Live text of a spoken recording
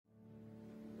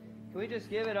Can we just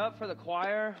give it up for the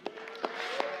choir?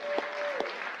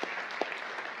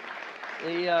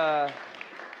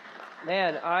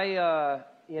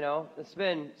 It's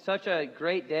been such a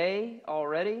great day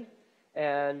already,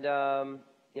 and, I'm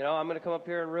going to come up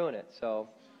here and ruin it, so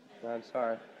I'm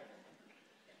sorry.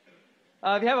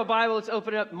 If you have a Bible, let's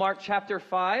open it up Mark chapter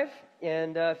 5,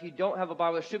 and if you don't have a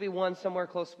Bible, there should be one somewhere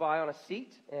close by on a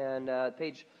seat, and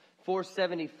page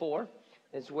 474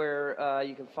 is where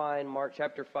you can find Mark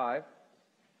chapter 5.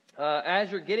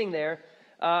 As you're getting there,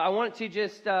 I want to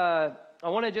just kind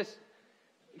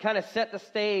of set the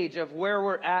stage of where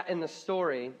we're at in the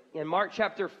story. In Mark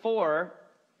chapter 4,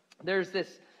 there's this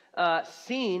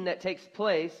scene that takes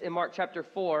place in Mark chapter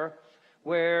 4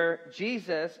 where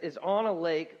Jesus is on a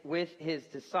lake with his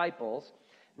disciples,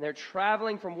 and they're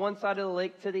traveling from one side of the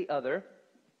lake to the other,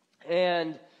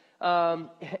 and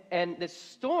this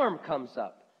storm comes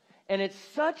up. And it's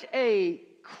such a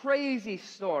crazy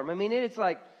storm. I mean, it's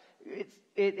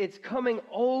coming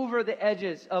over the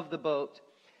edges of the boat.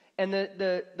 And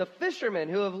the fishermen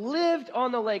who have lived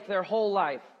on the lake their whole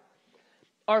life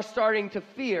are starting to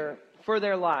fear for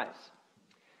their lives.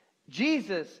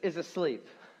 Jesus is asleep,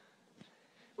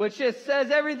 which just says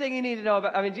everything you need to know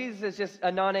about. I mean, Jesus is just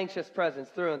a non-anxious presence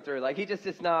through and through. Like, he just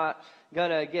is not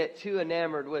gonna get too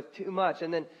enamored with too much.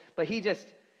 But he just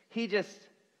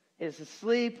is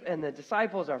asleep, and the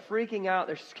disciples are freaking out.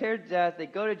 They're scared to death. They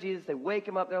go to Jesus. They wake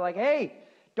him up. They're like, "Hey,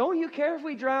 don't you care if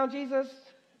we drown, Jesus?"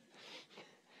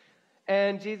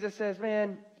 And Jesus says,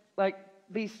 "Man,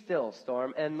 be still,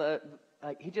 storm." And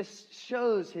he just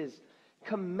shows his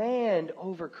command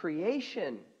over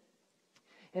creation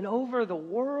and over the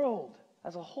world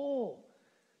as a whole,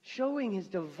 showing his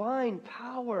divine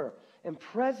power and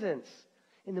presence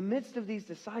in the midst of these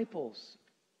disciples.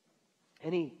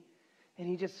 And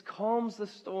he just calms the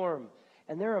storm,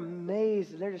 and they're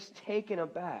amazed, and they're just taken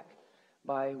aback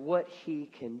by what he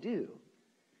can do.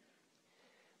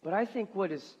 But I think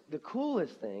what is the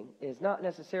coolest thing is not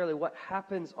necessarily what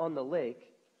happens on the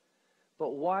lake,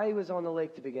 but why he was on the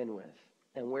lake to begin with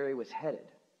and where he was headed,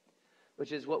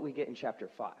 which is what we get in chapter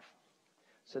 5.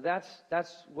 So that's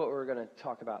what we're going to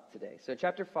talk about today. So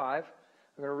chapter 5, I'm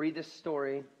going to read this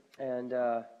story, and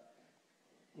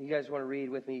you guys want to read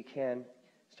with me, you can.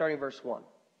 Starting verse 1. It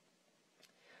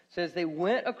says, "They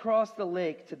went across the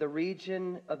lake to the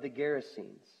region of the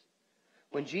Gerasenes.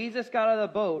 When Jesus got out of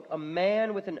the boat, a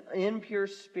man with an impure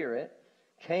spirit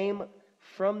came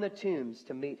from the tombs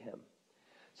to meet him."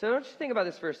 So I want you to think about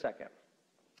this for a second.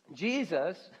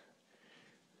 Jesus,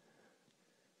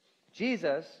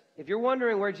 if you're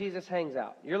wondering where Jesus hangs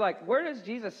out, you're like, where does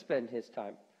Jesus spend his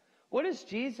time? What does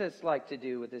Jesus like to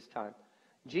do with his time?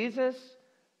 Jesus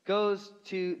goes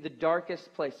to the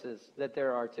darkest places that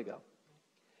there are to go.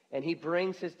 And he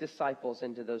brings his disciples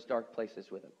into those dark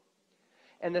places with him.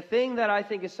 And the thing that I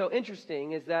think is so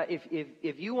interesting is that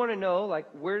if you want to know,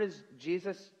 where does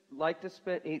Jesus like to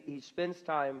spend, he spends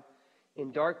time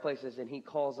in dark places, and he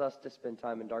calls us to spend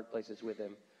time in dark places with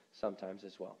him sometimes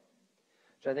as well,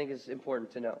 which I think is important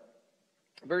to know.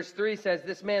 Verse 3 says,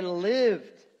 "This man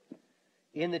lived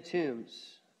in the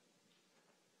tombs."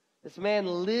 This man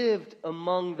lived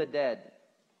among the dead.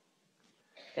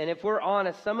 And if we're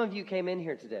honest, some of you came in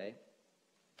here today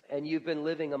and you've been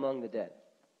living among the dead.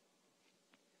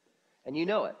 And you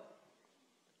know it.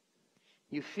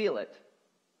 You feel it.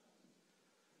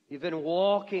 You've been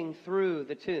walking through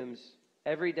the tombs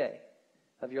every day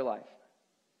of your life.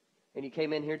 And you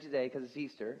came in here today because it's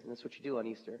Easter, and that's what you do on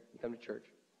Easter. You come to church.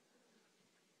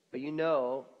 But you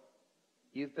know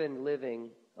you've been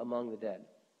living among the dead.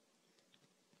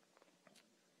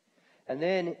 And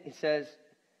then it says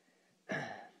that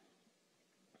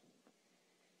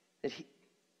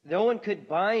no one could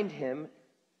bind him,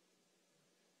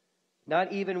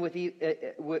 not even with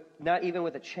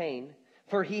a chain,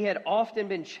 for he had often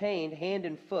been chained hand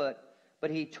and foot,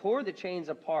 but he tore the chains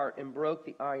apart and broke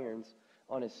the irons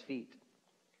on his feet.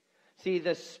 See,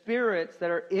 the spirits that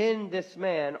are in this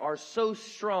man are so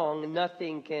strong,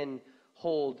 nothing can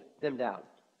hold them down.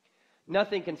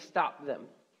 Nothing can stop them.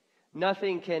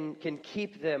 Nothing can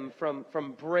keep them from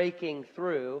breaking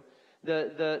through.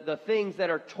 The things that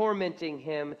are tormenting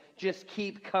him just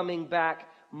keep coming back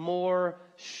more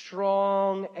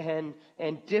strong and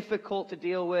difficult to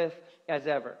deal with as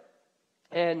ever.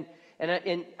 And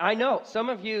I know some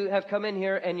of you have come in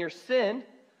here and your sin,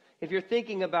 if you're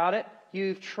thinking about it,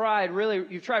 you've tried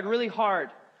really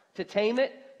hard to tame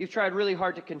it. You've tried really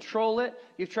hard to control it.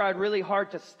 You've tried really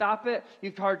hard to stop it.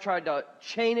 You've tried to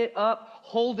chain it up,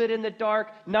 hold it in the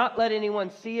dark, not let anyone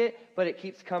see it, but it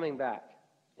keeps coming back.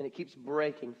 And it keeps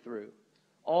breaking through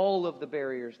all of the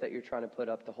barriers that you're trying to put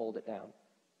up to hold it down.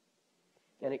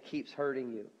 and it keeps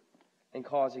hurting you and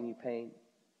causing you pain.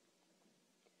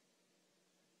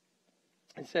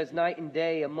 It says, night and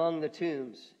day among the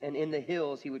tombs and in the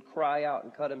hills he would cry out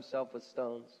and cut himself with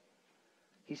stones.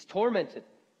 He's tormented.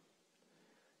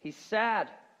 He's sad.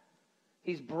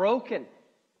 He's broken.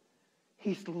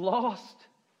 He's lost.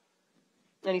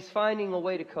 And he's finding a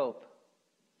way to cope.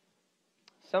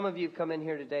 Some of you have come in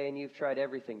here today and you've tried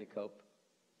everything to cope.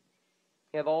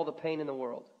 You have all the pain in the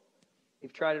world.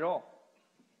 You've tried it all.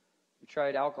 You've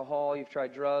tried alcohol. You've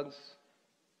tried drugs.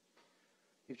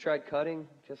 You've tried cutting,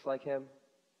 just like him.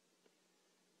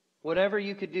 Whatever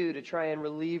you could do to try and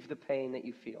relieve the pain that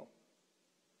you feel.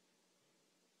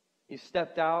 You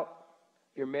stepped out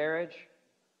your marriage,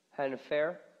 had an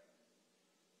affair.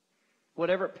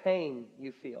 Whatever pain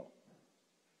you feel.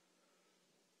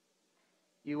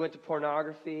 You went to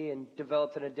pornography and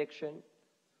developed an addiction.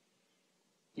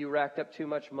 You racked up too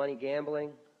much money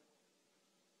gambling.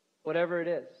 Whatever it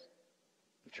is,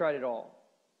 you've tried it all.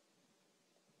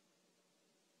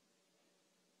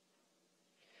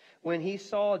 When he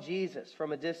saw Jesus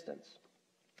from a distance,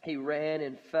 he ran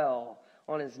and fell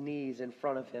on his knees in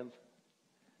front of him.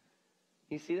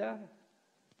 You see that?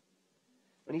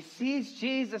 When he sees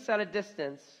Jesus at a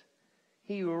distance,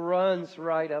 he runs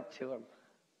right up to him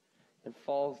and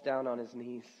falls down on his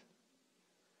knees.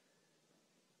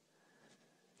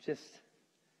 Just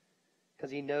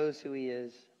because he knows who he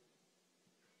is.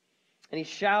 And he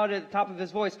shouted at the top of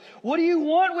his voice, "What do you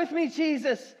want with me,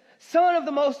 Jesus, Son of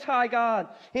the Most High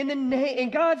God? In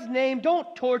God's name,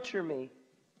 don't torture me."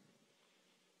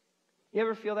 You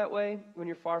ever feel that way when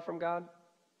you're far from God?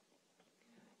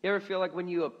 You ever feel like when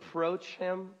you approach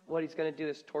him, what he's going to do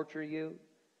is torture you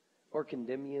or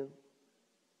condemn you?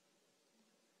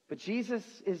 But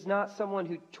Jesus is not someone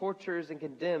who tortures and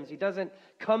condemns. He doesn't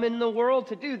come in the world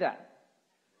to do that.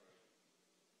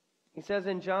 He says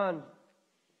in John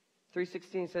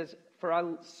 3:16, says, "For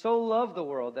I so love the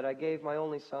world that I gave my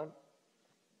only Son,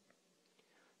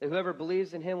 that whoever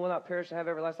believes in him will not perish and have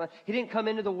everlasting life." He didn't come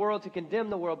into the world to condemn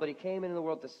the world, but he came into the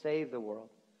world to save the world.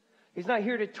 He's not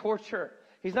here to torture.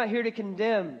 He's not here to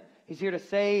condemn. He's here to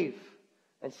save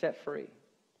and set free.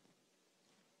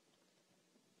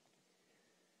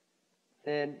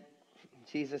 Then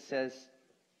Jesus says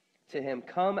to him,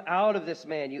 "Come out of this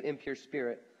man, you impure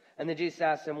spirit." And then Jesus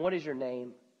asked him, "What is your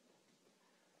name?"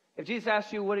 If Jesus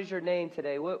asked you, "What is your name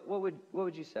today?" what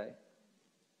would you say?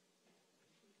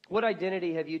 What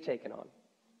identity have you taken on?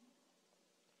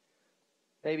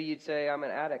 Maybe you'd say, "I'm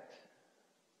an addict."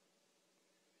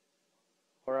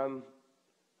 Or I'm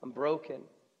broken.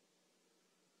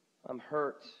 I'm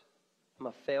hurt. I'm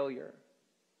a failure.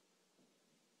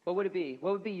 What would it be?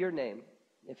 What would be your name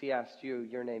if he asked you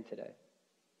your name today?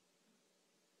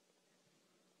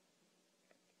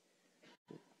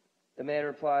 The man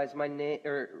replied, "My name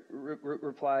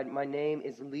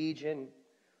is Legion,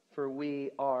 for we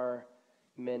are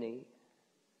many."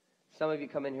 Some of you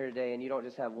come in here today and you don't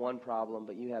just have one problem,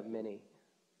 but you have many.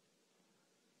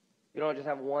 You don't just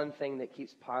have one thing that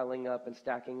keeps piling up and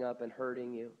stacking up and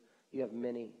hurting you. You have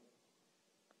many.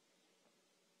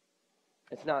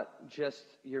 It's not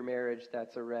just your marriage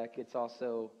that's a wreck. It's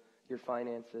also your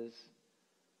finances,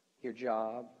 your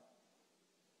job.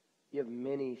 You have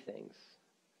many things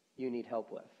you need help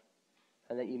with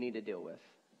and that you need to deal with.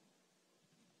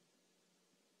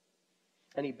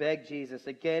 And he begged Jesus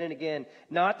again and again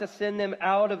not to send them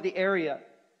out of the area.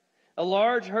 A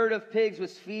large herd of pigs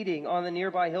was feeding on the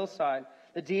nearby hillside.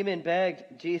 The demon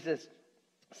begged Jesus,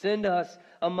 "Send us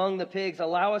among the pigs.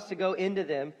 Allow us to go into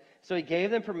them." So he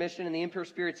gave them permission, and the impure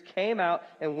spirits came out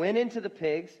and went into the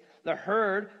pigs. The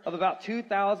herd of about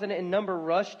 2,000 in number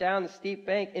rushed down the steep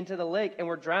bank into the lake and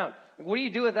were drowned. What do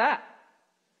you do with that?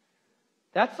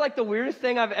 That's like the weirdest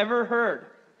thing I've ever heard.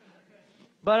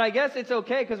 But I guess it's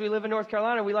okay because we live in North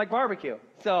Carolina and we like barbecue.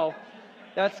 So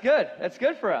that's good. That's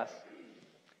good for us.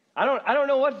 I don't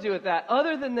know what to do with that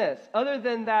other than this. Other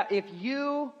than that, if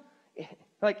you,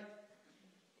 like,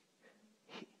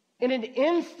 in an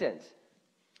instant,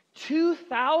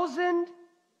 2,000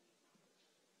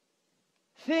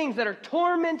 things that are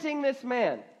tormenting this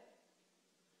man,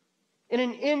 in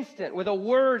an instant, with a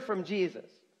word from Jesus,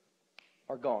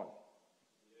 are gone.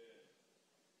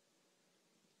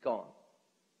 Gone.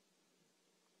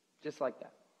 Just like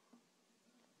that.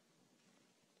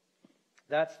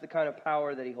 That's the kind of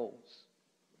power that he holds.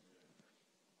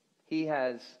 He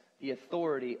has the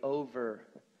authority over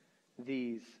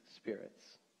these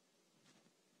spirits.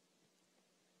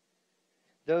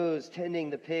 Those tending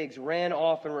the pigs ran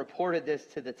off and reported this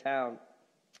to the town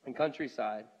and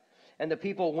countryside. And the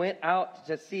people went out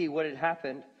to see what had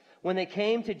happened. When they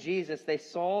came to Jesus, they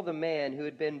saw the man who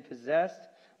had been possessed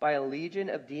by a legion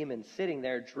of demons sitting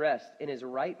there dressed in his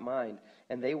right mind,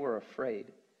 and they were afraid.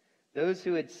 Those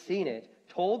who had seen it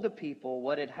told the people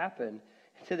what had happened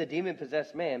to the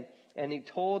demon-possessed man, and he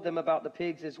told them about the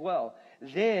pigs as well.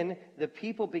 Then the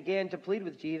people began to plead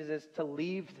with Jesus to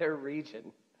leave their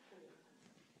region.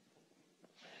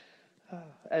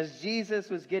 As Jesus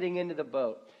was getting into the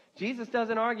boat, Jesus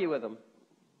doesn't argue with them.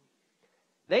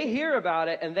 They hear about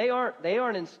it, and they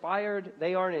aren't inspired.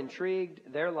 They aren't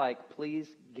intrigued. They're like, please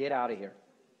get out of here.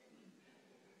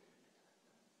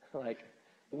 Like,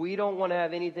 we don't want to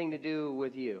have anything to do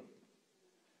with you.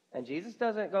 And Jesus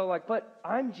doesn't go like, but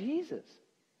I'm Jesus.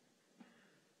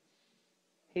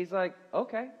 He's like,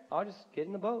 okay, I'll just get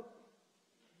in the boat.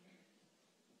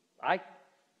 I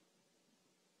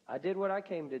did what I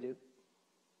came to do.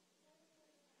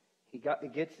 He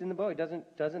gets in the boat. He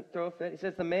doesn't throw a fit. He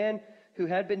says the man who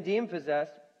had been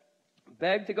demon-possessed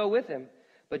begged to go with him,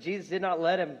 but Jesus did not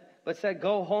let him, but said,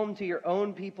 go home to your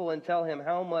own people and tell him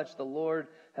how much the Lord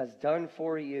has done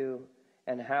for you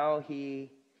and how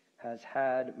he has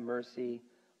had mercy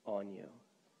on you.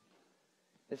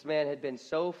 This man had been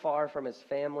so far from his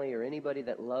family or anybody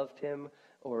that loved him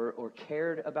or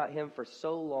cared about him for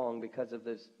so long because of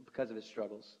his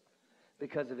struggles,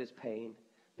 because of his pain,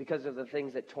 because of the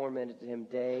things that tormented him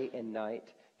day and night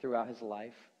throughout his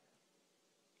life.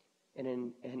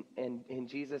 And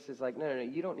Jesus is like, no,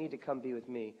 you don't need to come be with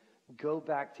me. Go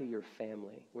back to your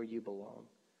family where you belong.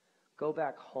 Go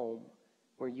back home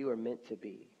where you are meant to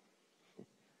be.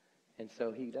 And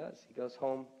so he does. He goes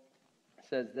home.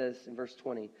 Says this in verse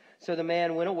 20. So the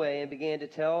man went away and began to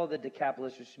tell the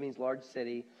Decapolis, which means large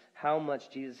city, how much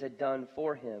Jesus had done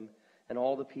for him, and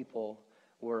all the people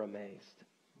were amazed.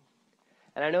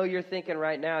 And I know you're thinking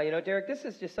right now, Derek, this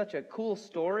is just such a cool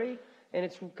story, and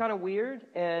it's kind of weird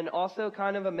and also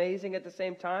kind of amazing at the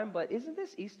same time, but isn't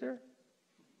this Easter?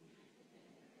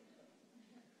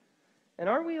 And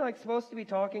aren't we supposed to be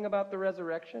talking about the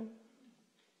resurrection?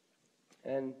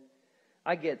 And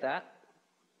I get that.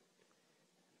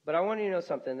 But I want you to know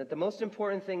something, that the most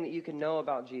important thing that you can know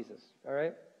about Jesus, all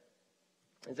right,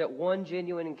 is that one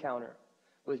genuine encounter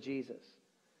with Jesus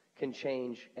can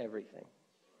change everything.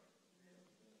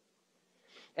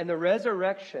 And the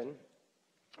resurrection,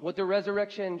 what the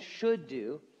resurrection should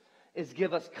do is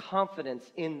give us confidence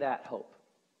in that hope.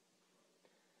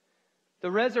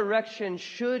 The resurrection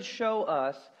should show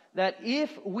us that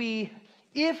if we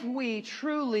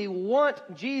truly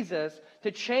want Jesus to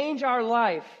change our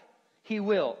life, He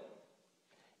will,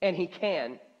 and He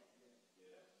can.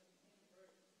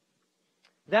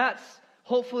 That's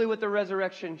hopefully what the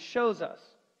resurrection shows us.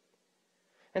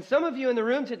 And some of you in the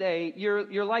room today,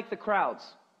 you're like the crowds.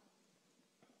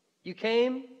 You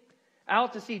came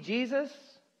out to see Jesus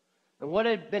and what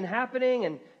had been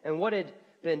happening and what had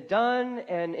been done,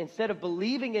 and instead of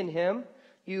believing in Him,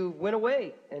 you went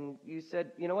away and you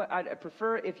said, you know what, I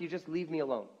prefer if you just leave me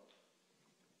alone.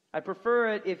 I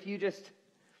prefer it if you just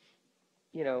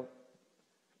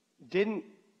didn't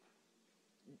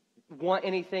want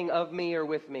anything of me or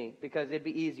with me, because it'd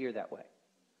be easier that way.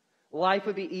 Life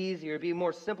would be easier. It'd be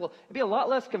more simple. It'd be a lot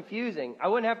less confusing. I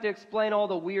wouldn't have to explain all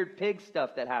the weird pig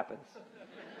stuff that happens.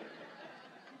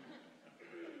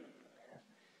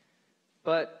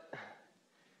 But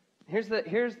here's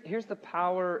the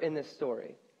power in this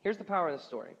story. Here's the power in the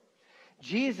story.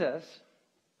 Jesus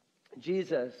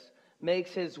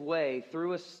makes His way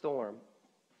through a storm,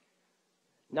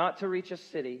 not to reach a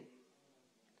city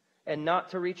and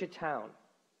not to reach a town,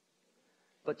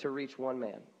 but to reach one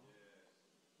man.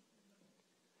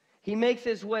 He makes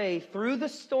His way through the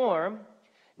storm,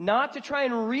 not to try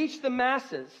and reach the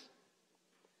masses,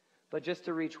 but just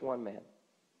to reach one man.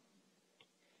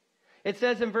 It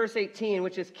says in verse 18,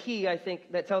 which is key, I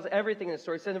think, that tells everything in the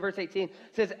story. It says in verse 18,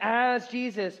 it says, as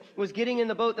Jesus was getting in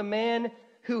the boat, the man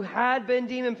who had been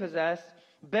demon-possessed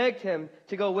begged Him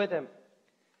to go with him.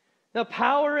 The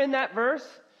power in that verse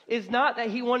is not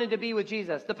that he wanted to be with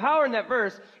Jesus. The power in that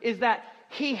verse is that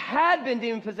he had been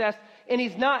demon-possessed and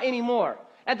he's not anymore.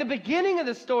 At the beginning of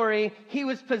the story, he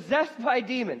was possessed by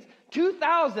demons,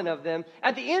 2,000 of them.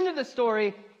 At the end of the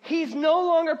story, he's no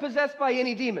longer possessed by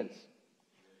any demons.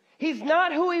 He's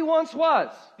not who he once was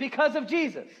because of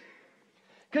Jesus.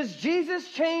 Because Jesus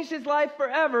changed his life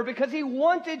forever because He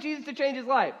wanted Jesus to change his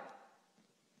life.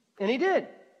 And He did.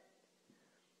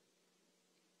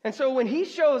 And so when He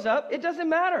shows up, it doesn't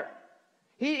matter.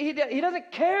 He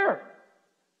doesn't care.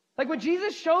 Like when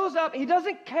Jesus shows up, He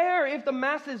doesn't care if the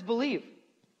masses believe.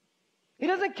 He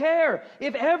doesn't care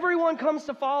if everyone comes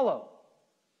to follow.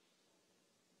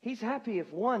 He's happy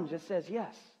if one just says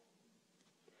yes.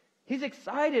 He's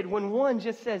excited when one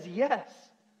just says yes.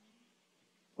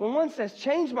 When one says,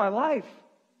 change my life,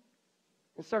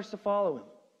 and starts to follow him.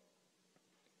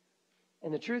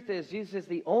 And the truth is, Jesus is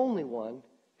the only one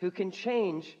who can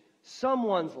change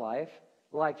someone's life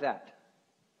like that.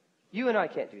 You and I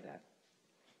can't do that.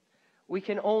 We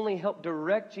can only help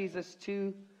direct Jesus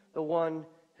to the one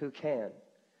who can.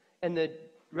 And the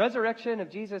resurrection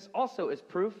of Jesus also is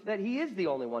proof that he is the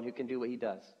only one who can do what he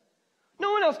does.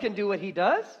 No one else can do what he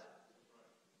does.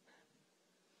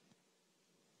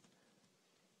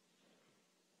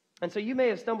 And so you may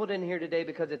have stumbled in here today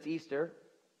because it's Easter,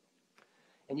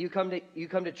 and you come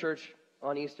to church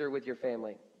on Easter with your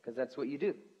family, because that's what you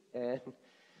do.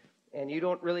 And you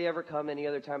don't really ever come any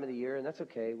other time of the year, and that's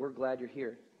okay. We're glad you're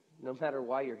here, no matter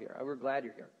why you're here. We're glad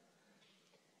you're here.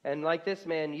 And like this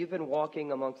man, you've been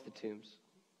walking amongst the tombs.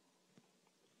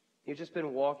 You've just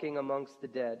been walking amongst the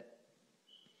dead.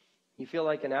 You feel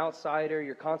like an outsider.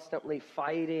 You're constantly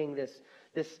fighting this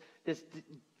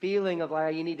feeling of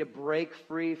like you need to break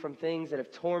free from things that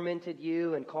have tormented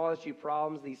you and caused you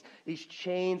problems, these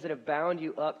chains that have bound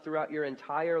you up throughout your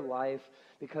entire life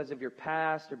because of your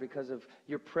past or because of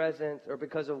your present or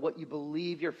because of what you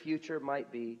believe your future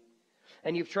might be.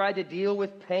 And you've tried to deal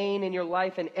with pain in your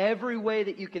life in every way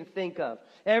that you can think of,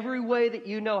 every way that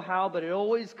you know how, but it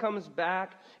always comes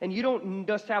back. And you don't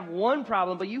just have one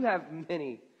problem, but you have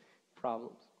many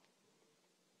problems.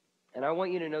 And I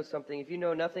want you to know something. If you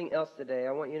know nothing else today,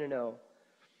 I want you to know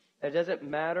that it doesn't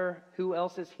matter who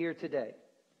else is here today.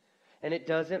 And it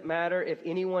doesn't matter if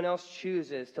anyone else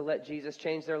chooses to let Jesus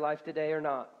change their life today or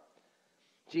not.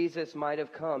 Jesus might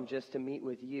have come just to meet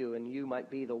with you, and you might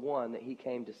be the one that he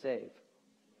came to save.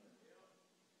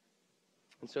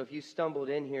 And so if you stumbled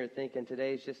in here thinking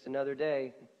today's just another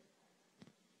day,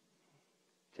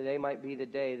 today might be the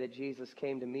day that Jesus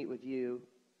came to meet with you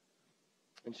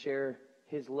and share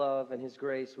his love and his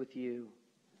grace with you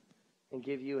and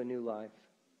give you a new life.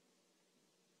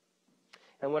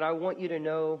 And what I want you to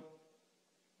know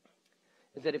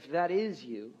is that if that is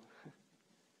you,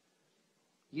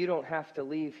 you don't have to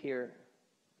leave here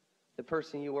the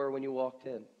person you were when you walked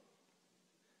in.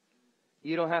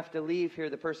 You don't have to leave here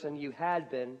the person you had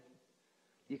been.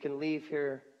 You can leave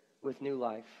here with new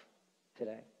life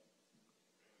today.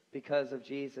 Because of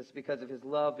Jesus, because of his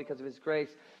love, because of his grace,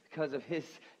 because of his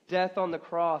death on the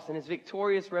cross and his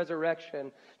victorious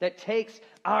resurrection that takes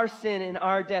our sin and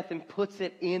our death and puts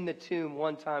it in the tomb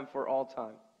one time for all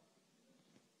time.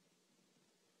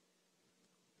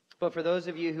 But for those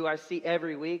of you who I see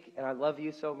every week, and I love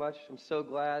you so much, I'm so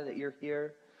glad that you're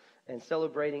here and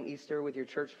celebrating Easter with your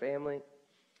church family.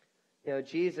 You know,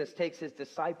 Jesus takes his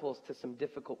disciples to some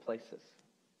difficult places.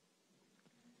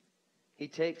 He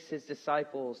takes his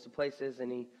disciples to places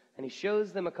and he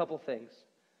shows them a couple things.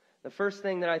 The first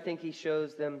thing that I think he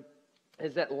shows them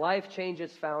is that life change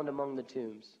is found among the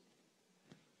tombs.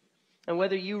 And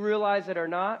whether you realize it or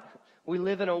not, we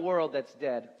live in a world that's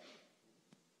dead.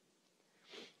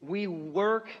 We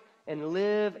work and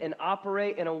live and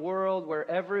operate in a world where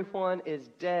everyone is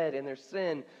dead in their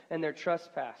sin and their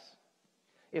trespass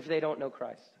if they don't know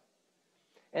Christ.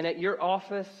 And at your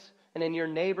office and in your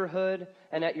neighborhood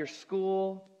and at your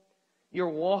school, you're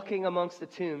walking amongst the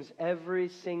tombs every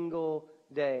single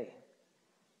day.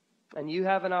 And you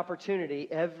have an opportunity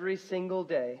every single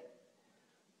day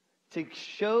to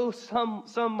show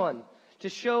someone, to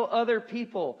show other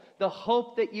people the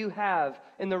hope that you have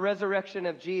in the resurrection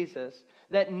of Jesus,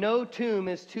 that no tomb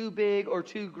is too big or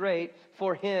too great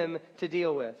for him to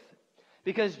deal with.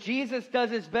 Because Jesus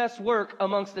does his best work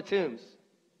amongst the tombs.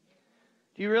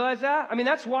 Do you realize that? I mean,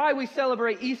 that's why we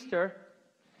celebrate Easter.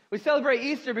 We celebrate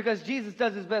Easter because Jesus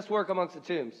does his best work amongst the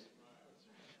tombs.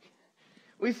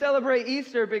 We celebrate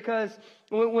Easter because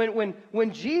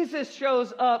when Jesus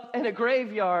shows up in a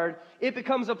graveyard, it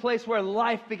becomes a place where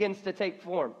life begins to take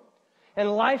form.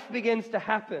 And life begins to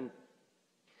happen.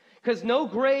 Because no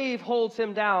grave holds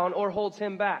him down or holds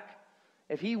him back.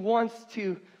 If he wants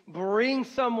to bring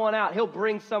someone out, he'll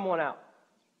bring someone out.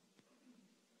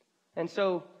 And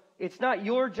so it's not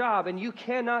your job, and you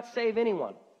cannot save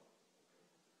anyone.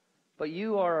 But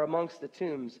you are amongst the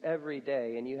tombs every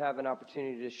day, and you have an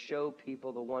opportunity to show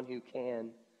people the one who can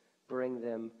bring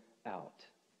them out.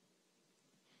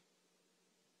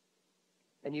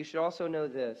 And you should also know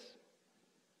this,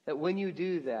 that when you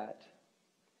do that,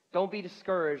 don't be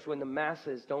discouraged when the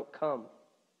masses don't come.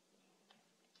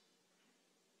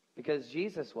 Because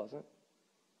Jesus wasn't.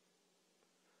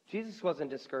 Jesus wasn't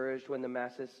discouraged when the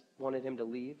masses wanted him to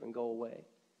leave and go away.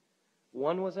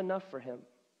 One was enough for him.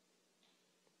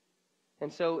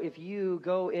 And so if you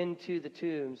go into the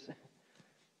tombs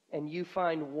and you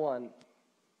find one,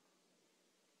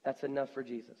 that's enough for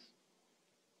Jesus.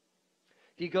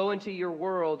 If you go into your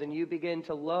world and you begin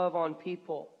to love on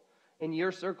people in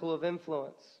your circle of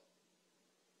influence,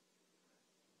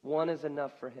 one is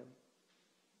enough for him.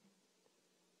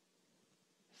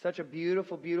 Such a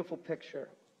beautiful, beautiful picture.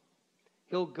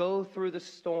 He'll go through the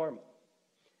storm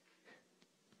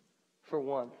for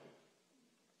one.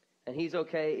 And he's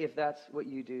okay if that's what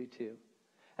you do too.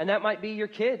 And that might be your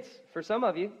kids for some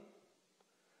of you.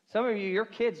 Some of you, your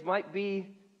kids might be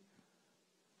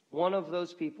one of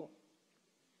those people.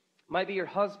 It might be your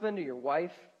husband or your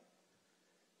wife.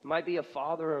 It might be a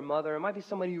father or a mother. It might be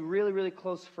somebody you're really, really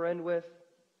close friend with.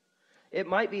 It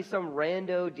might be some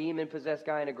rando demon-possessed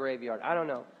guy in a graveyard. I don't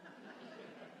know.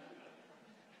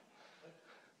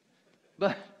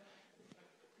 But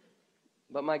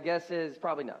my guess is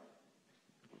probably not.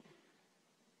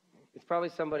 It's probably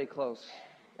somebody close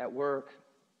at work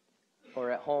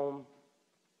or at home.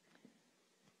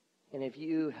 And if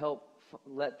you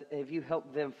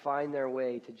help them find their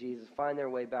way to Jesus, find their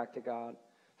way back to God,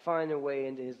 find their way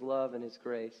into his love and his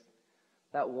grace,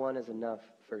 that one is enough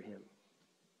for him.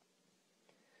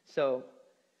 So,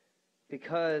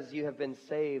 because you have been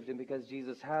saved and because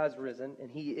Jesus has risen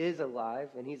and he is alive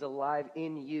and he's alive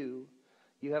in you,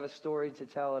 you have a story to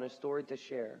tell and a story to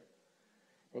share.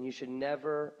 And you should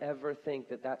never, ever think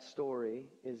that that story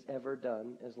is ever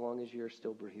done as long as you're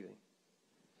still breathing.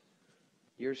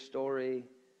 Your story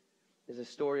is a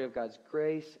story of God's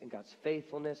grace and God's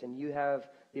faithfulness, and you have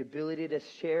the ability to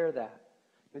share that.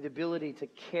 You have the ability to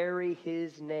carry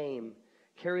his name,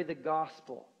 carry the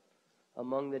gospel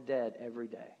among the dead every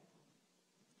day.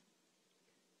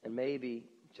 And maybe,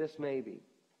 just maybe,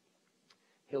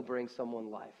 he'll bring someone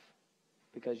life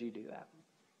because you do that.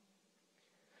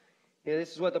 You know,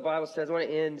 this is what the Bible says. I want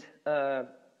to end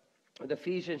with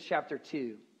Ephesians chapter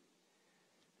 2.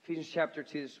 Ephesians chapter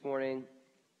 2 this morning.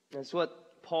 That's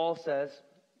what Paul says.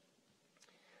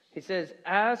 He says,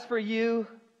 as for you,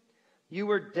 you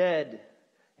were dead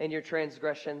in your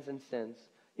transgressions and sins.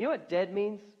 You know what dead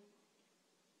means?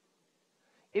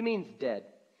 It means dead.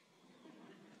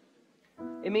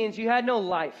 It means you had no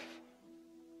life.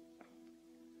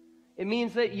 It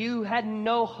means that you had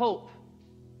no hope,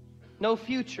 no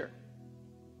future,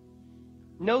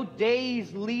 no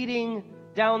days leading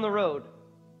down the road.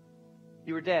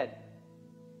 You were dead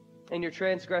in your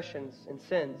transgressions and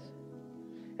sins,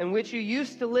 in which you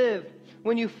used to live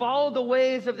when you followed the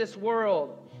ways of this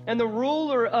world and the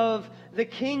ruler of the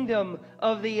kingdom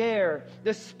of the air,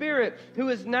 the Spirit who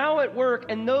is now at work,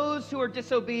 and those who are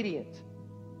disobedient.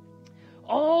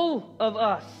 All of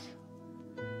us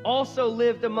also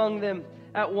lived among them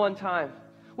at one time.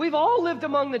 We've all lived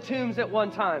among the tombs at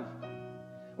one time.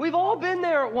 We've all been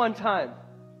there at one time.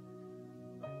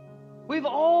 We've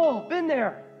all been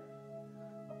there.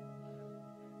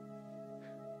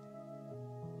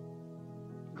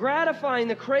 Gratifying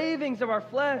the cravings of our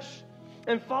flesh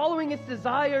and following its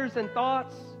desires and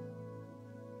thoughts.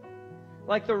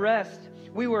 Like the rest,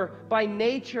 we were by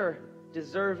nature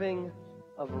deserving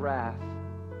of wrath.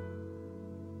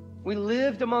 We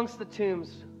lived amongst the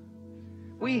tombs.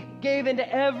 We gave into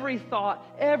every thought,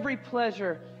 every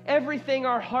pleasure, everything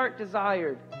our heart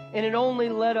desired. And it only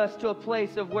led us to a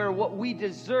place of where what we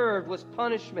deserved was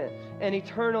punishment and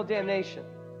eternal damnation.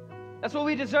 That's what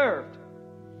we deserved.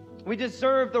 We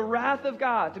deserved the wrath of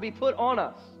God to be put on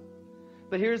us.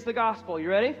 But here's the gospel. You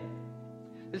ready?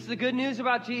 This is the good news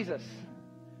about Jesus.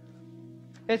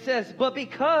 It says, but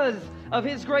because of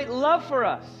his great love for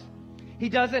us, he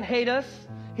doesn't hate us.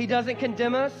 He doesn't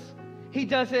condemn us. He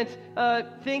doesn't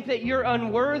think that you're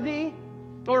unworthy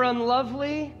or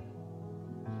unlovely.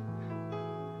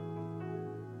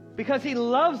 Because he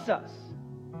loves us.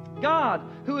 God,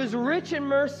 who is rich in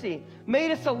mercy,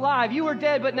 made us alive. You were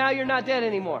dead, but now you're not dead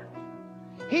anymore.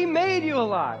 He made you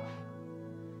alive.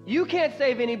 You can't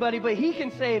save anybody, but he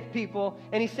can save people,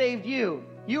 and he saved you.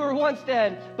 You were once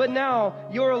dead, but now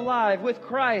you're alive with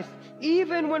Christ,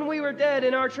 even when we were dead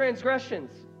in our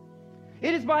transgressions.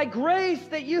 It is by grace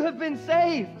that you have been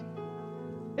saved.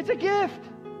 It's a gift.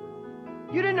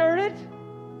 You didn't earn it.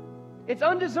 It's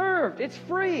undeserved. It's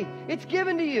free. It's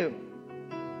given to you.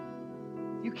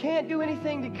 You can't do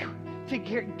anything to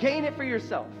gain it for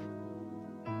yourself.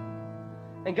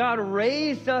 And God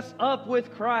raised us up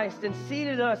with Christ and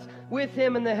seated us with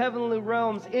him in the heavenly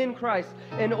realms in Christ,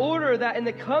 in order that in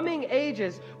the coming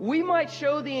ages we might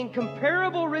show the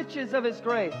incomparable riches of his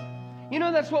grace. You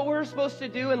know, that's what we're supposed to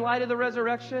do in light of the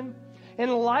resurrection. In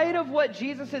light of what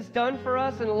Jesus has done for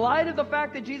us, in light of the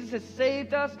fact that Jesus has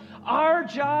saved us, our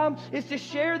job is to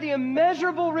share the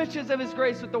immeasurable riches of his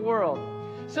grace with the world.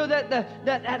 so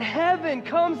that heaven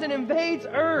comes and invades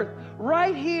earth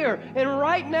right here and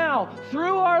right now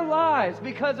through our lives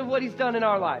because of what he's done in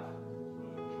our life.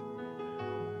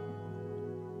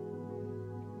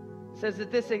 It says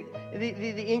that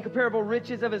the incomparable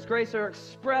riches of his grace are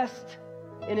expressed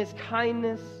in his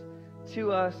kindness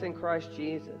to us in Christ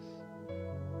Jesus.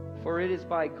 For it is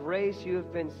by grace you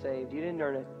have been saved. You didn't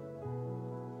earn it.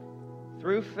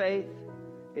 Through faith.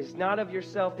 It is not of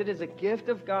yourself. It is a gift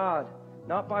of God,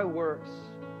 not by works,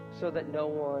 so that no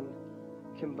one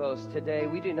can boast. Today,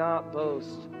 we do not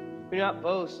boast. We do not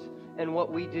boast in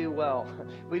what we do well.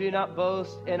 We do not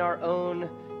boast in our own,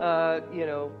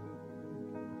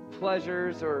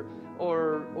 pleasures or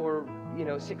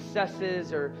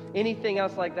successes or anything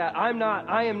else like that. I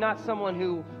am not someone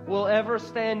who will ever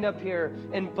stand up here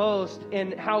and boast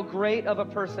in how great of a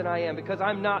person I am, because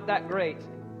I'm not that great.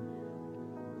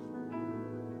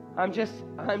 I'm just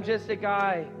a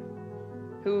guy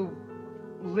who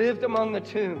lived among the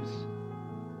tombs,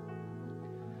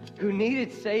 who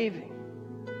needed saving,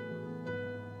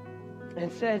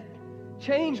 and said,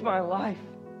 change my life.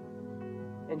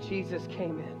 And Jesus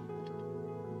came in.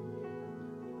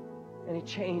 And he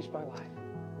changed my life.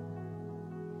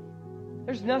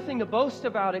 There's nothing to boast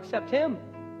about except him.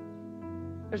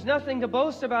 There's nothing to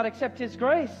boast about except his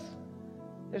grace.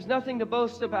 There's nothing to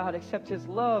boast about except his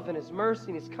love and his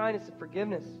mercy and his kindness and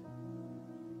forgiveness.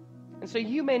 And so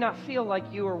you may not feel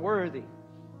like you are worthy.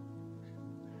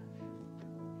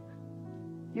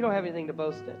 You don't have anything to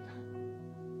boast in.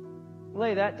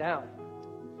 Lay that down.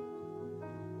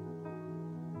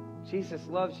 Jesus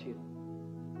loves you.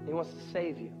 He wants to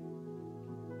save you.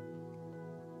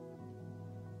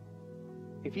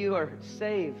 If you are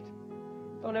saved,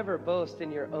 don't ever boast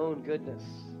in your own goodness.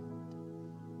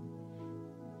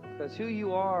 Because who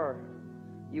you are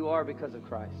because of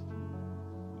Christ.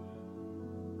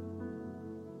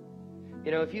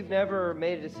 If you've never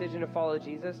made a decision to follow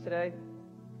Jesus today,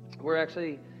 we're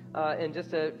actually, in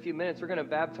just a few minutes, we're going to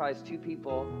baptize 2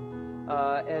 people.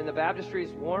 And the baptistry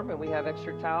is warm, and we have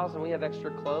extra towels, and we have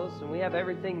extra clothes, and we have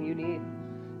everything you need.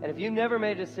 And if you never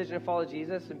made a decision to follow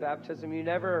Jesus in baptism, you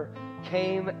never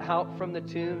came out from the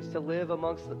tombs to live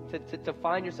amongst, to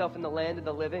find yourself in the land of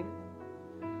the living,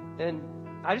 then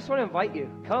I just want to invite you.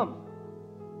 Come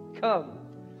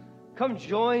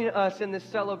join us in this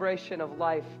celebration of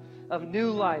life, of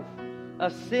new life,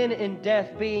 of sin and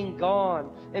death being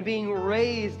gone and being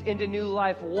raised into new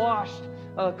life, washed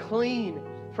clean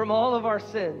from all of our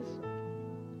sins.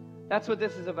 That's what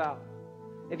this is about.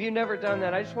 If you've never done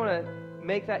that, I just want to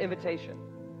make that invitation.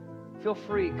 Feel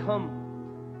free. Come.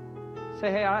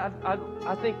 Say, hey,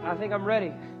 I think I'm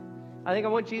ready. I think I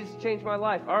want Jesus to change my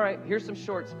life. All right, here's some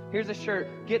shorts. Here's a shirt.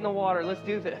 Get in the water. Let's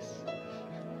do this.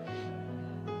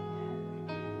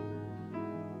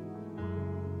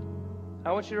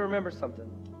 I want you to remember something.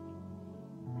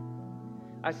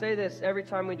 I say this every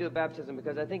time we do a baptism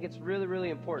because I think it's really,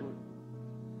 really important.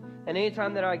 And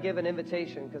anytime that I give an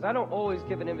invitation, because I don't always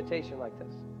give an invitation like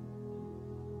this,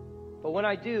 but when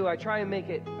I do, I try and make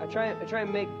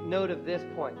note of this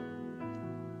point.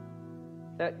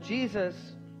 That Jesus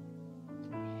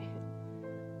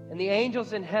and the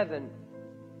angels in heaven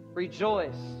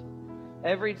rejoice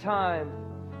every time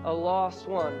a lost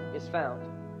one is found.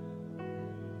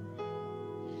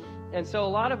 And so a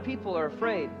lot of people are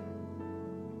afraid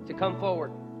to come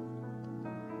forward.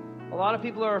 A lot of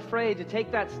people are afraid to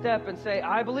take that step and say,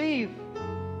 I believe.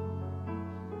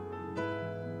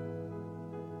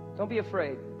 Don't be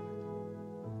afraid.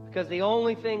 Because the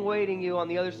only thing waiting you on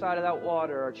the other side of that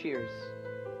water are cheers.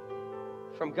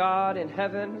 From God in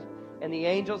heaven and the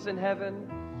angels in heaven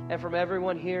and from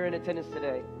everyone here in attendance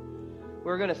today.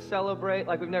 We're going to celebrate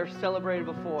like we've never celebrated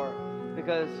before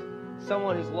because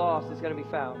someone who's lost is going to be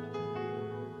found.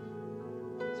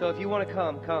 So if you want to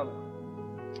come.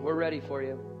 We're ready for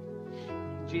you.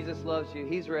 Jesus loves you.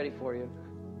 He's ready for you.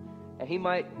 And you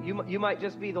might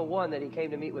just be the one that he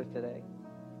came to meet with today.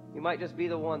 You might just be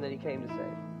the one that he came to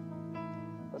save.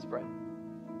 Let's pray.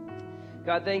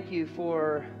 God, thank you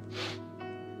for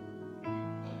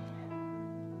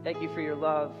your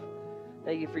love.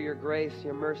 Thank you for your grace,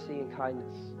 your mercy, and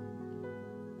kindness.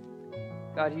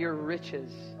 God, your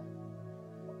riches,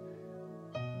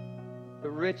 the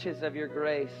riches of your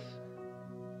grace,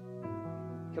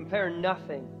 compare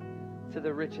nothing to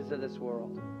the riches of this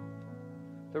world.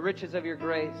 The riches of your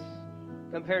grace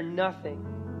compare nothing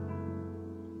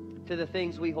to the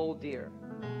things we hold dear.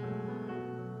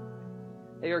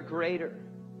 They are greater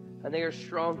and they are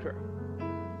stronger.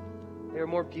 They are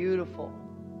more beautiful,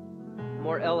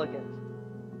 more elegant.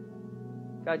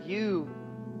 God, you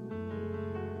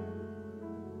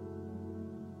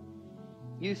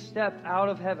you stepped out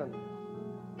of heaven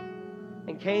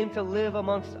and came to live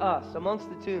amongst us, amongst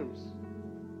the tombs,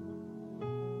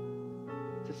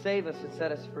 to save us and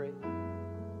set us free.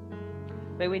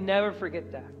 May we never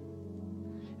forget that.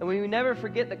 And we never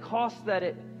forget the cost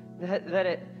that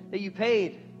you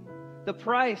paid, the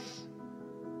price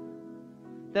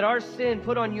that our sin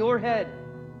put on your head,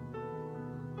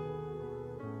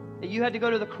 that you had to go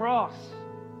to the cross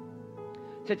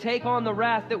to take on the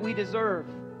wrath that we deserve.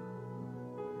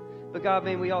 But God,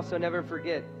 may we also never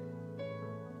forget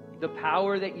the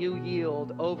power that you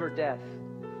yield over death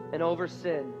and over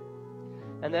sin,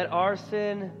 and that our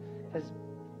sin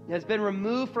has been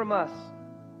removed from us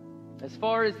as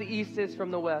far as the east is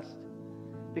from the west,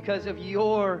 because of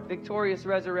your victorious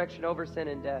resurrection over sin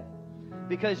and death,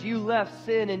 because you left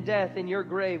sin and death in your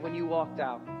grave when you walked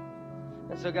out.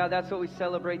 And so, God, that's what we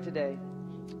celebrate today.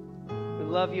 We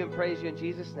love you and praise you in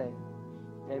Jesus' name.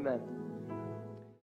 Amen.